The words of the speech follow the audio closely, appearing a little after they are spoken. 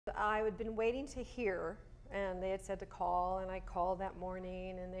I had been waiting to hear, and they had said to call, and I called that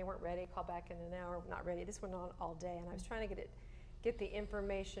morning, and they weren't ready. Call back in an hour, not ready. This went on all day, and I was trying to get the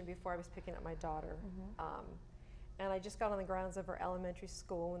information before I was picking up my daughter. And I just got on the grounds of her elementary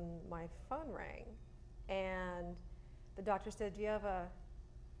school when my phone rang, and the doctor said, "Do you have a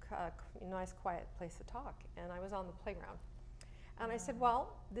nice, quiet place to talk?" And I was on the playground, and I said,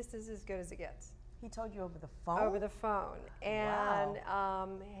 "Well, this is as good as it gets." He told you over the phone? Over the phone. And,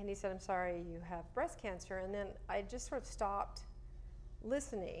 wow. And he said, "I'm sorry, you have breast cancer." And then I just sort of stopped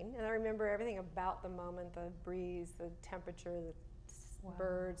listening, and I remember everything about the moment, the breeze, the temperature, the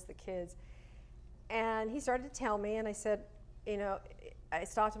birds, the kids. And he started to tell me, and I said, you know, I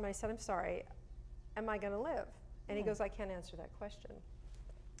stopped him and I said, "I'm sorry, am I going to live?" And he goes, "I can't answer that question."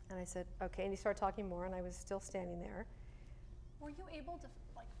 And I said, "Okay." And he started talking more, and I was still standing there. Were you able to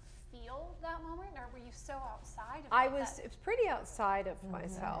feel that moment, or were you so outside of it was pretty outside of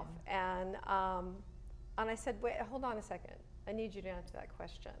myself. And I said, "Wait, hold on a second. I need you to answer that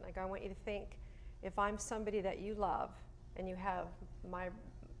question. Like, I want you to think, if I'm somebody that you love and you have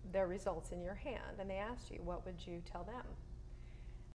their results in your hand, and they asked you, what would you tell them?"